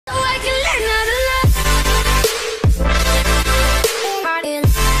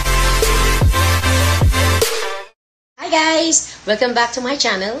guys! Welcome back to my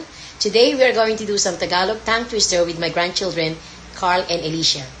channel. Today we are going to do some Tagalog tongue twister with my grandchildren, Carl and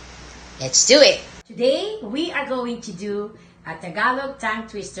Alicia. Let's do it! Today we are going to do a Tagalog tongue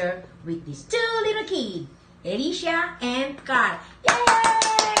twister with these two little kids, Alicia and Carl. Yay!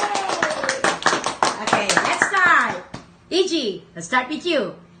 Okay, let's start. Iggy, let's start with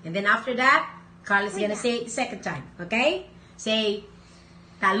you. And then after that, Carl is gonna say it the second time. Okay? Say,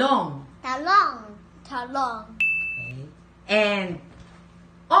 talong. Talong. Talong. Okay. And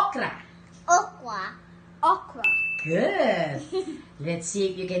okra. Okra. Okra. Good. Let's see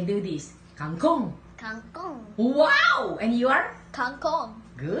if you can do this. Kangkong. Kangkong. Wow! And you are? Kangkong.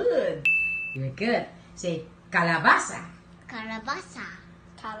 Good. You're good. Say, kalabasa. Kalabasa.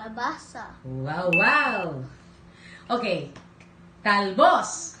 Kalabasa. Wow, wow. Okay.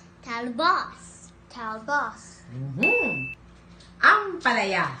 Talbos. Talbos. Talbos.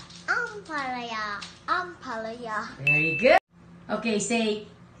 Ampalaya. Ampalaya. Ampalaya. Very good. Okay, say,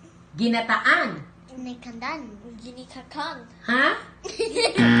 ginataan. Ginikadan. Ginikakan. Huh?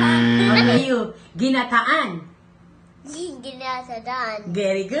 Okay, you. Ginataan. Ginatadan.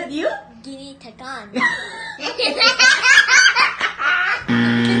 Very good. You? Ginitagan.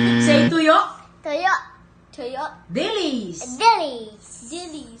 Say, tuyok. Toyo. Toyo. Dilis. Dillies.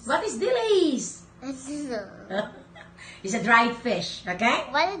 Dillies. What is dilis? It's a dried fish, okay?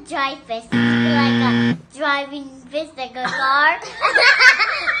 What a dry fish. It's like a driving fish, like a car.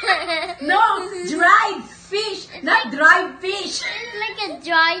 No, dried fish, not dried fish. It's like a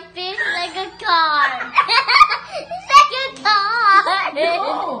dry fish, like a car. It's like a car.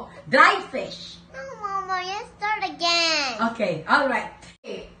 No, dried fish. No, Mama, let's start again. Okay, all right.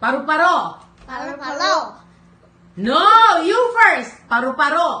 Paru-paro. Palo-palo. No, you first.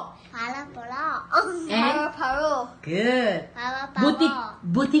 Paru-paro. Palo-palo. And? Palo-palo. Good. Palo-palo.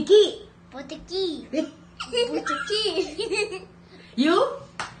 Butiki. Butiki. Butiki. You?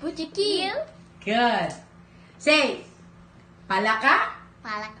 Butiki. You? Good. Say, palaka.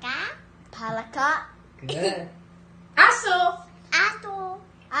 Palaka. Palaka. Good. Aso. Aso.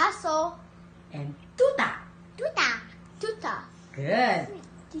 Aso. And tuta. Tuta. Tuta. Good.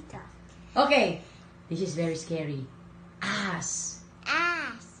 Tuta. Okay, this is very scary. Ass.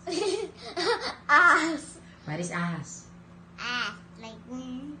 Ass. Ass. What is ass? Ass. Like,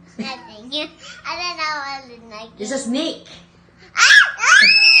 nothing. I don't know what it's like. It's a snake.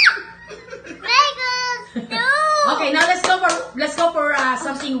 Bagels! No! Okay, now let's go for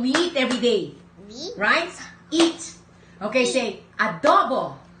something we eat every day. Me? Right? Eat. Okay, say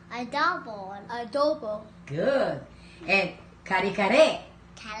adobo. Adobo. Adobo. Good. And kare-kare.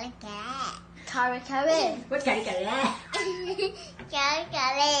 Kare-kare. Kare-kare. What's kare-kare?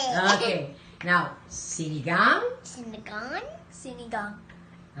 Kare-kare. Okay. Now, sinigang. Sinigang. Sinigang.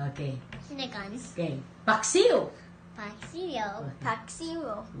 Okay. Sinigang. Okay. Paksiw. Paksiyo.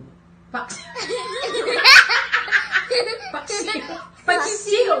 Paksiyo. Paksiw. Paksiw.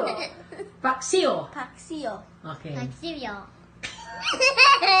 Paksiw. Paksiyo. Okay. Paksiyo.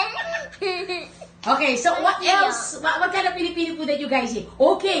 Okay, so what else? What kind of Filipino food that you guys eat?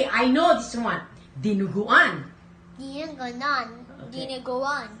 Okay, I know this one. Dinuguan. Dinuguan. Okay.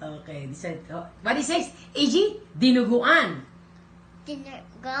 Dinuguan. Okay, this is, what it says? Iji, dinuguan.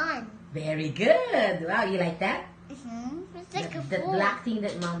 Dinuguan. Very good. Wow, you like that? It's like a That food. black thing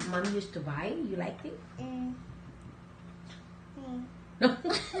that mom used to buy. You liked it? I'm so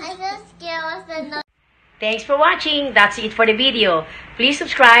scared. What's the Thanks for watching. That's it for the video. Please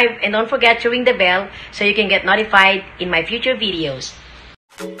subscribe and don't forget to ring the bell so you can get notified in my future videos.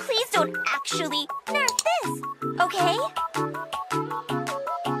 Please don't actually nerf this, okay?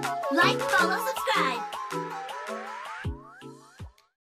 Like, follow, subscribe.